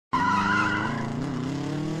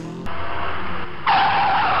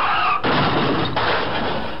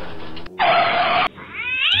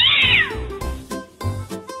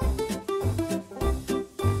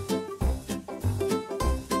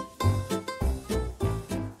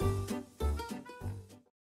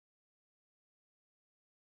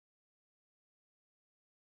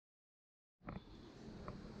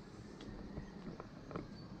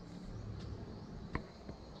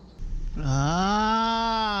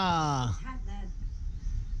Ah.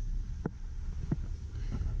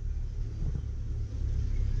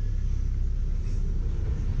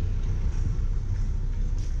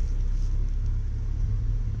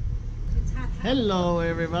 Hello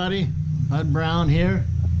everybody, Bud Brown here,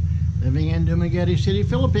 living in Dumaguete City,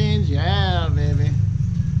 Philippines. Yeah, baby.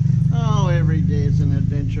 Oh, every day is an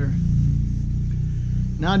adventure.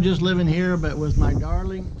 Not just living here, but with my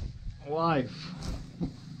darling wife.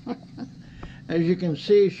 As you can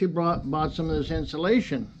see, she bought some of this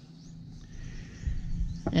insulation.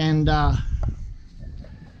 And I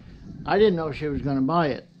didn't know she was going to buy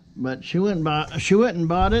it, but she went and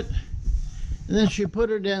bought it, and then she put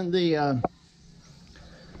it in the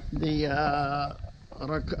what do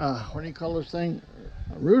you call this thing?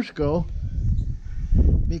 Rusco,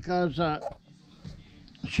 because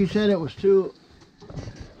she said it was the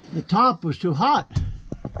top was too hot.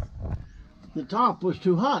 The top was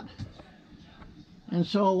too hot. And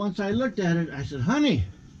so once I looked at it, I said, honey,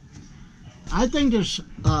 I think this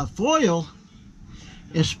foil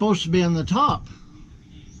is supposed to be on the top.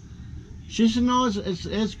 She said, no,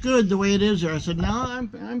 it's good the way it is there. I said, no,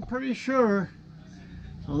 I'm pretty sure.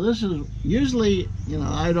 So this is usually, you know,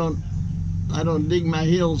 I don't dig my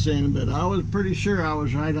heels in, but I was pretty sure I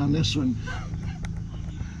was right on this one.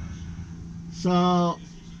 So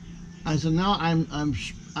I said, no,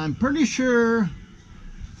 I'm pretty sure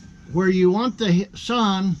where you want the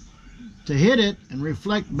sun to hit it and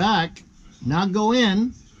reflect back, not go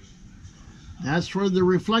in, that's where the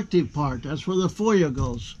reflective part, that's where the foil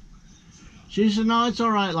goes. She said, no, it's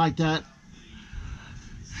all right like that.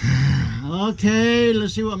 Okay,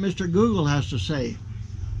 let's see what Mr. Google has to say.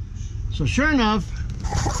 So sure enough,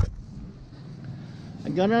 I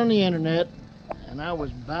got on the internet and I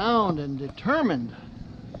was bound and determined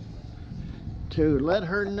to let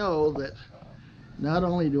her know that not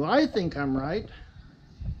only do I think I'm right,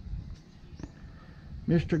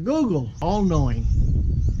 Mr. Google, all-knowing,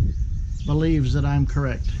 believes that I'm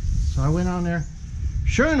correct. So I went on there.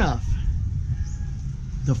 Sure enough,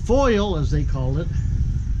 the foil, as they called it,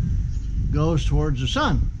 goes towards the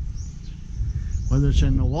sun, whether it's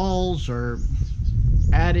in the walls or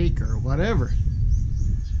attic or whatever.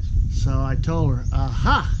 So I told her,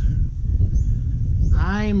 aha,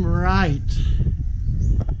 I'm right.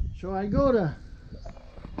 So I go to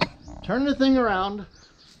turn the thing around.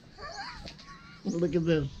 Look at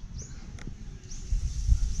this.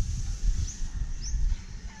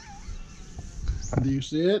 Do you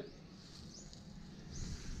see it?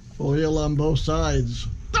 Foil on both sides.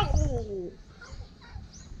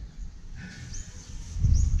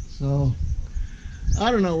 So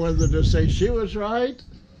I don't know whether to say she was right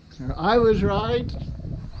or I was right,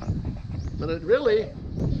 but it really,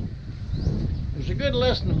 there's a good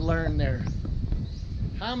lesson to learn there.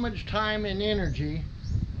 How much time and energy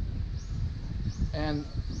and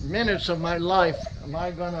minutes of my life am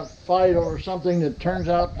I going to fight over something that turns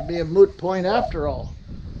out to be a moot point after all?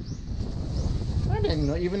 I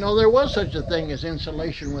didn't even know there was such a thing as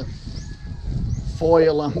insulation with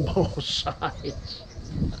foil on both sides.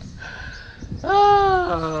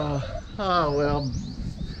 Oh, well,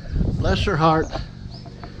 bless her heart.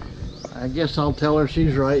 I guess I'll tell her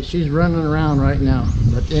she's right. She's running around right now.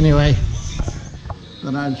 But anyway,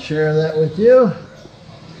 thought I'd share that with you.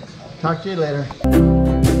 Talk to you later.